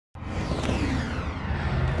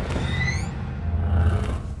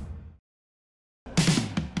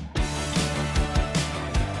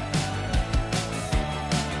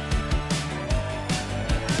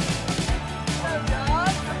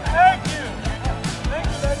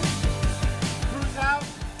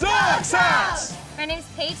name's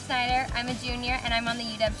Paige Snyder. I'm a junior and I'm on the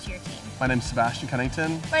UW cheer team. My name's Sebastian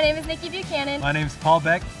Cunnington. My name is Nikki Buchanan. My name's Paul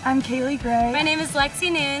Beck. I'm Kaylee Gray. My name is Lexi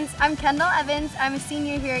Nunes. I'm Kendall Evans. I'm a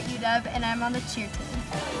senior here at UW and I'm on the cheer team.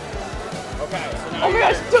 Okay, so now you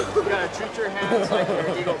gotta treat your hands like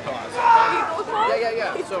your eagle claws. Okay?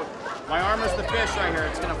 Yeah. So my arm is the fish right here.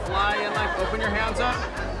 It's gonna fly in, like, open your hands up.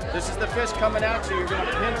 This is the fish coming at you. You're gonna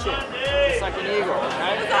pinch it, just like an eagle,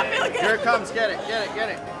 okay? Does that feel good? Here it comes, get it. There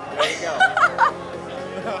you go.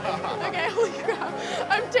 Okay, holy crap.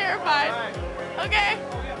 I'm terrified. Right. Okay.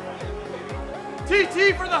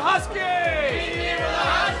 TT for the Huskies! TT for the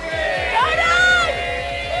Huskies! Go Dogs!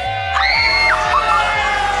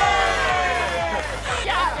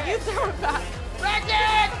 Yeah, you throw it back.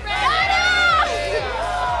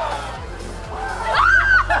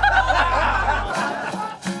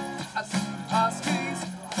 Huskies,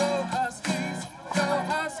 go Huskies, go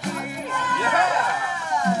Huskies!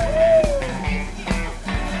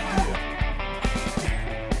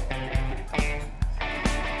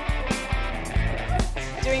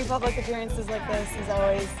 Doing public appearances like this is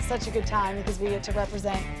always such a good time because we get to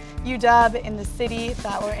represent UW in the city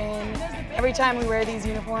that we're in. Every time we wear these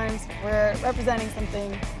uniforms, we're representing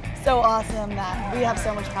something so awesome that we have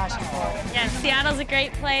so much passion for. Yeah, Seattle's a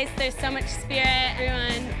great place. There's so much spirit.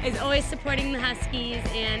 Everyone is always supporting the Huskies,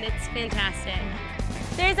 and it's fantastic.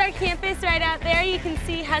 There's our campus right out there. You can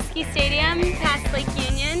see Husky Stadium past Lake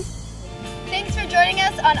Union. Thanks for joining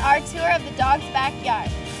us on our tour of the Dogs'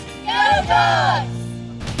 backyard. Go Dogs!